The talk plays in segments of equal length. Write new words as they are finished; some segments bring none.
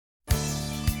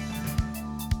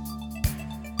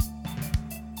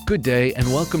Good day and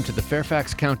welcome to the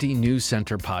Fairfax County News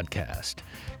Center podcast.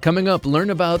 Coming up, learn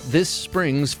about this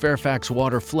spring's Fairfax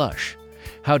water flush,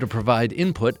 how to provide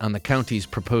input on the county's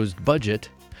proposed budget,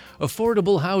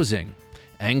 affordable housing,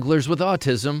 anglers with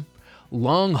autism,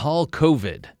 long-haul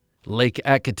COVID, Lake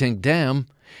Accotink Dam,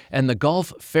 and the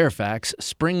Golf Fairfax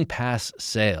Spring Pass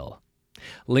Sale.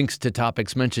 Links to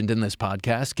topics mentioned in this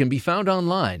podcast can be found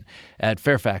online at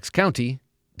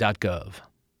fairfaxcounty.gov.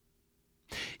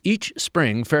 Each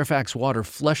spring, Fairfax Water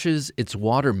flushes its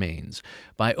water mains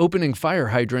by opening fire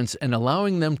hydrants and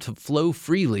allowing them to flow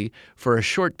freely for a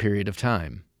short period of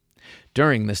time.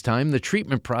 During this time, the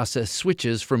treatment process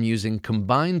switches from using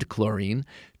combined chlorine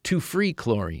to free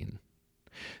chlorine.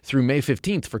 Through May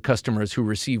 15th for customers who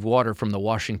receive water from the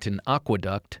Washington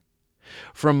Aqueduct,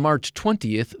 from March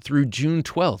 20th through June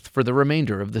 12th for the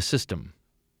remainder of the system.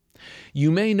 You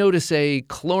may notice a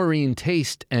chlorine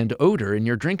taste and odor in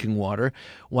your drinking water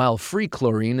while free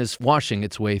chlorine is washing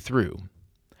its way through.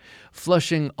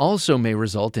 Flushing also may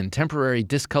result in temporary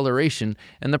discoloration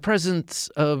and the presence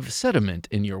of sediment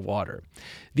in your water.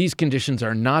 These conditions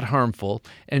are not harmful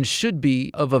and should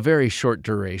be of a very short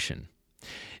duration.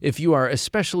 If you are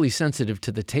especially sensitive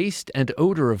to the taste and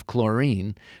odor of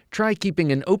chlorine, try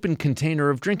keeping an open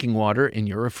container of drinking water in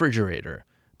your refrigerator.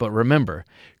 But remember,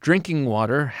 drinking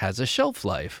water has a shelf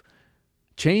life.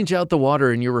 Change out the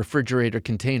water in your refrigerator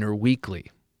container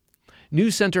weekly.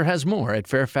 News Center has more at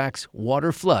Fairfax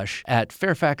Water Flush at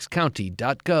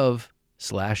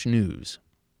fairfaxcounty.gov/news.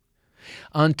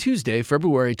 On Tuesday,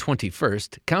 February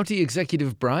 21st, County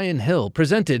Executive Brian Hill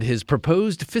presented his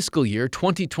proposed fiscal year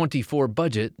 2024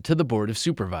 budget to the Board of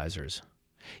Supervisors.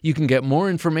 You can get more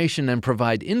information and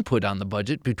provide input on the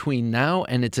budget between now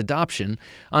and its adoption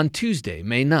on Tuesday,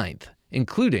 May 9th,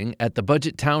 including at the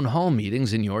budget town hall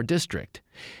meetings in your district,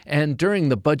 and during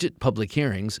the budget public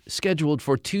hearings scheduled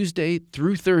for Tuesday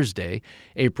through Thursday,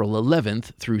 April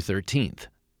 11th through 13th.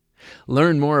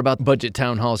 Learn more about the budget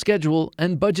town hall schedule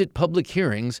and budget public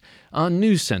hearings on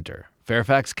News Center,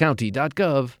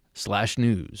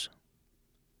 fairfaxcounty.gov/news.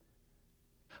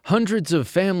 Hundreds of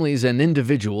families and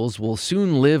individuals will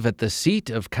soon live at the seat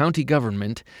of county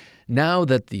government now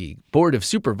that the Board of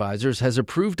Supervisors has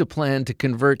approved a plan to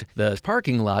convert the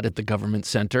parking lot at the government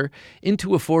center into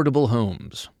affordable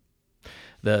homes.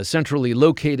 The centrally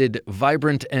located,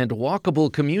 vibrant, and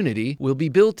walkable community will be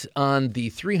built on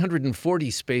the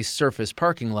 340-space surface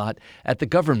parking lot at the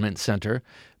government center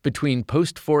between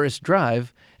Post Forest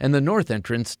Drive and the north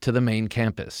entrance to the main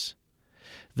campus.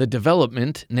 The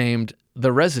development, named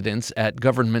The Residence at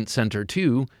Government Center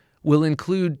 2, will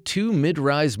include 2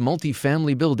 mid-rise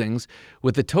multifamily buildings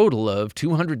with a total of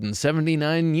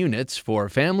 279 units for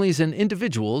families and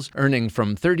individuals earning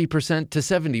from 30% to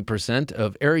 70%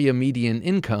 of area median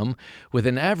income, with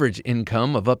an average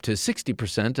income of up to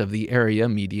 60% of the area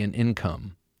median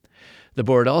income. The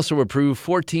board also approved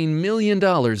 $14 million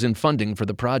in funding for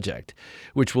the project,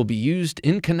 which will be used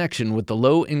in connection with the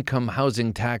Low-Income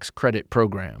Housing Tax Credit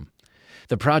Program.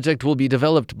 The project will be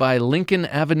developed by Lincoln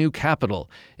Avenue Capital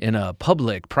in a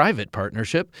public-private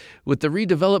partnership with the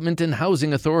Redevelopment and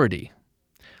Housing Authority.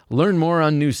 Learn more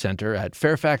on News Center at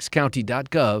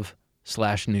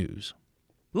fairfaxcounty.gov/news.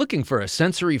 Looking for a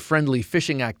sensory-friendly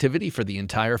fishing activity for the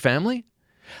entire family?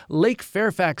 Lake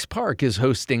Fairfax Park is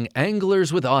hosting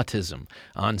Anglers with Autism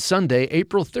on Sunday,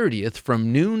 April 30th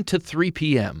from noon to 3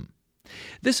 p.m.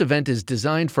 This event is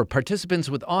designed for participants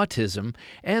with autism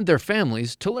and their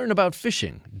families to learn about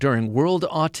fishing during World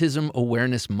Autism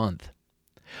Awareness Month.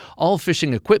 All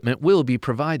fishing equipment will be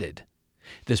provided.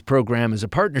 This program is a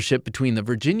partnership between the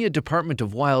Virginia Department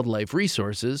of Wildlife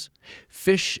Resources,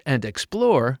 Fish and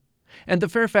Explore, and the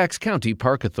Fairfax County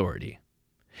Park Authority.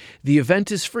 The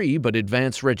event is free, but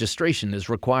advance registration is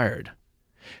required.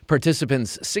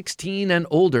 Participants 16 and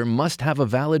older must have a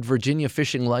valid Virginia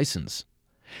fishing license.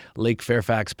 Lake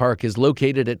Fairfax Park is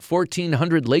located at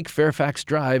 1400 Lake Fairfax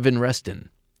Drive in Reston.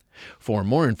 For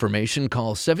more information,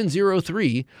 call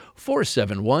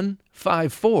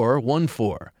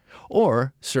 703-471-5414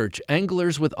 or search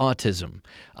Anglers with Autism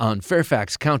on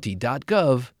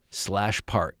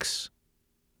fairfaxcounty.gov/parks.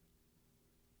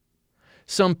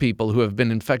 Some people who have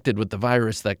been infected with the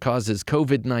virus that causes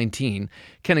COVID-19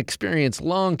 can experience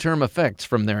long-term effects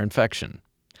from their infection.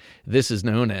 This is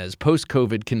known as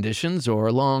post-COVID conditions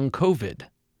or long COVID.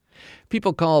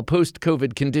 People call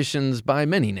post-COVID conditions by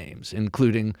many names,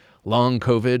 including long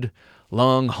COVID,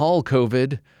 long-haul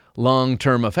COVID,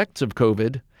 long-term effects of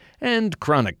COVID, and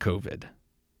chronic COVID.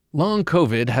 Long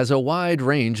COVID has a wide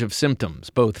range of symptoms,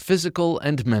 both physical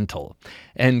and mental,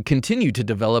 and continue to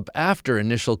develop after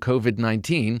initial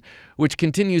COVID-19, which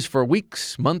continues for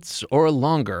weeks, months, or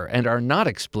longer and are not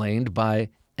explained by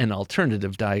an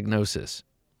alternative diagnosis.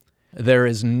 There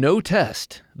is no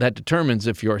test that determines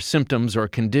if your symptoms or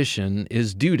condition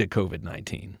is due to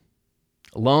COVID-19.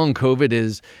 Long COVID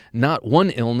is not one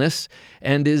illness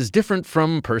and is different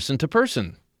from person to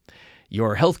person.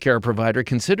 Your healthcare provider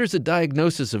considers a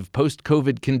diagnosis of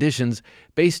post-COVID conditions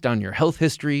based on your health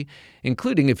history,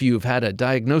 including if you've had a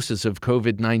diagnosis of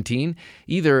COVID-19,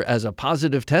 either as a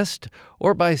positive test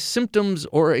or by symptoms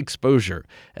or exposure,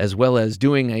 as well as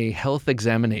doing a health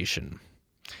examination.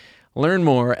 Learn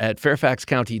more at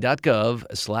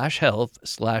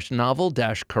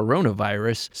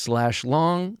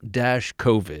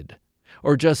fairfaxcounty.gov/health/novel-coronavirus/long-COVID,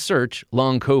 or just search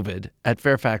long COVID at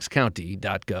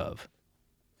fairfaxcounty.gov.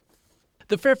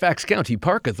 The Fairfax County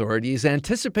Park Authority is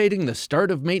anticipating the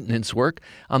start of maintenance work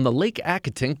on the Lake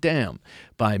Accotink Dam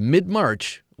by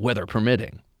mid-March, weather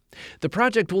permitting. The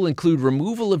project will include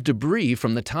removal of debris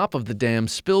from the top of the dam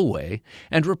spillway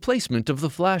and replacement of the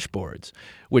flashboards,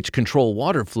 which control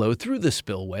water flow through the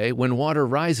spillway when water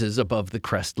rises above the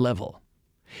crest level.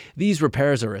 These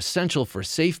repairs are essential for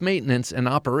safe maintenance and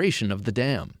operation of the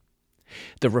dam.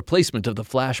 The replacement of the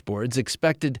flashboards,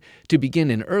 expected to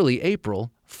begin in early April,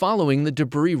 following the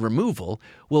debris removal,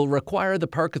 will require the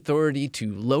Park Authority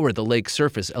to lower the lake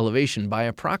surface elevation by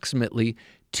approximately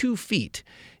 2 feet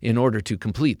in order to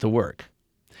complete the work.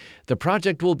 The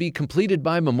project will be completed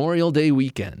by Memorial Day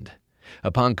weekend.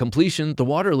 Upon completion, the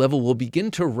water level will begin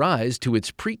to rise to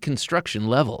its pre-construction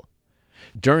level.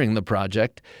 During the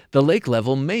project, the lake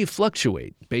level may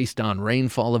fluctuate based on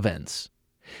rainfall events.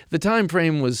 The time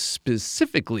frame was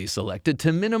specifically selected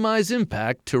to minimize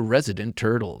impact to resident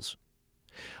turtles.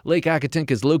 Lake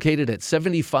Accotink is located at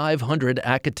 7500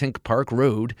 Accotink Park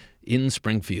Road in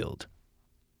Springfield.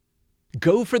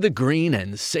 Go for the green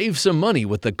and save some money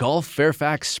with the Golf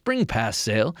Fairfax Spring Pass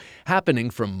sale happening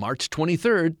from March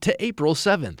 23rd to April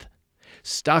 7th.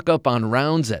 Stock up on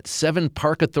rounds at 7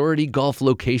 Park Authority golf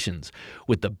locations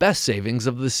with the best savings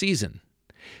of the season.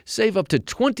 Save up to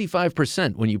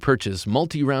 25% when you purchase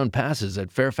multi-round passes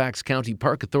at Fairfax County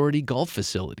Park Authority golf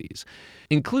facilities,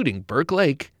 including Burke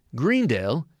Lake,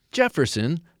 Greendale,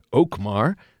 Jefferson,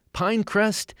 Oakmar,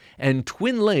 Pinecrest, and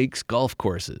Twin Lakes golf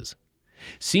courses.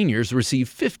 Seniors receive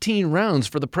 15 rounds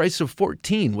for the price of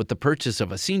 14 with the purchase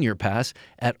of a senior pass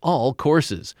at all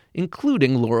courses,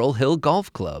 including Laurel Hill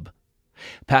Golf Club.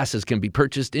 Passes can be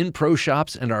purchased in pro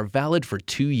shops and are valid for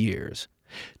 2 years.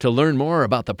 To learn more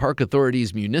about the Park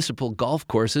Authority's municipal golf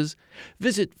courses,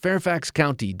 visit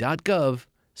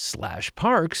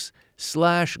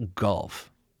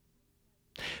fairfaxcounty.gov/parks/golf.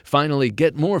 Finally,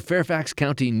 get more Fairfax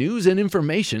County news and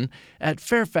information at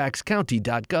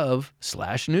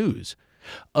fairfaxcounty.gov/news.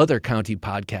 Other county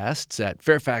podcasts at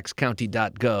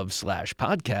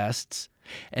fairfaxcounty.gov/podcasts,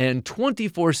 and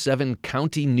 24/7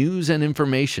 county news and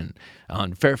information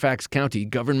on Fairfax County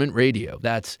Government Radio.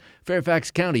 That's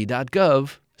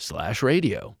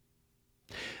fairfaxcounty.gov/radio.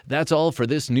 That's all for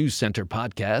this News Center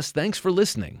podcast. Thanks for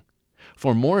listening.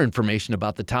 For more information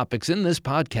about the topics in this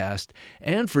podcast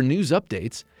and for news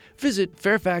updates, visit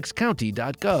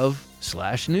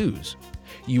fairfaxcounty.gov/news.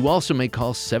 You also may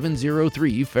call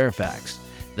 703-FAIRFAX.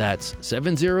 That's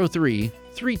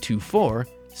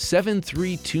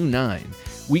 703-324-7329,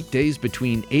 weekdays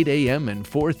between 8 a.m. and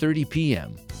 4:30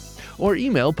 p.m. Or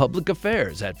email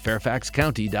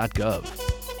publicaffairs@fairfaxcounty.gov.